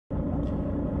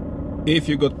If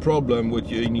you got problem with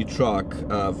your new truck,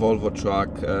 Volvo truck,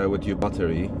 with your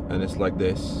battery, and it's like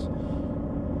this,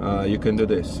 you can do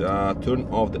this. Turn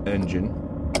off the engine.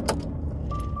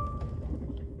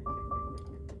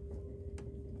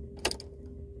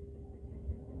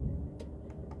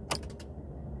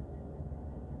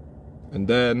 And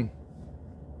then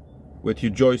with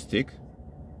your joystick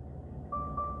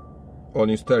on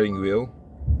your steering wheel,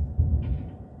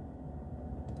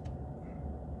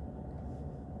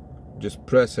 just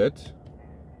press it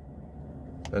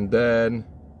and then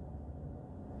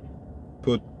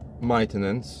put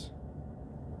maintenance,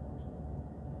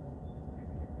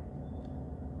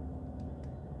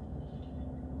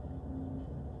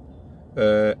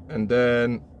 and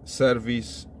then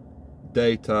service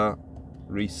data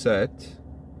reset,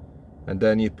 and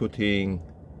then you're putting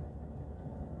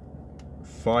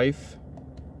 5,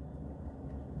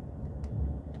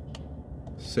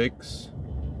 6,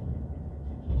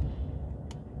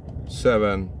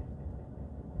 7,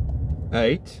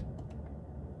 8,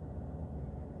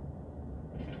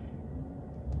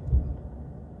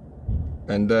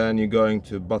 and then you're going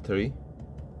to battery,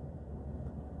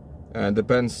 and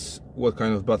depends what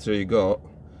kind of battery you got.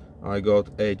 I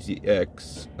got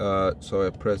HDX, so I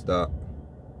press that,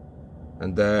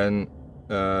 and then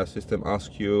system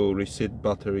asks you reset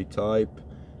battery type,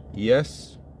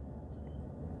 yes,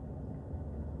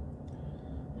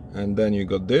 and then you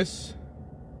got this,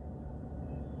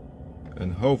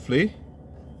 and hopefully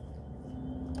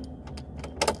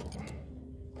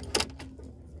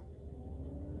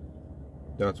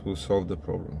that will solve the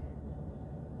problem.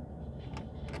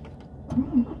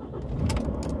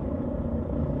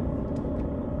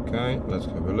 Okay, let's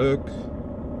have a look.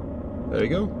 There you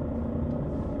go.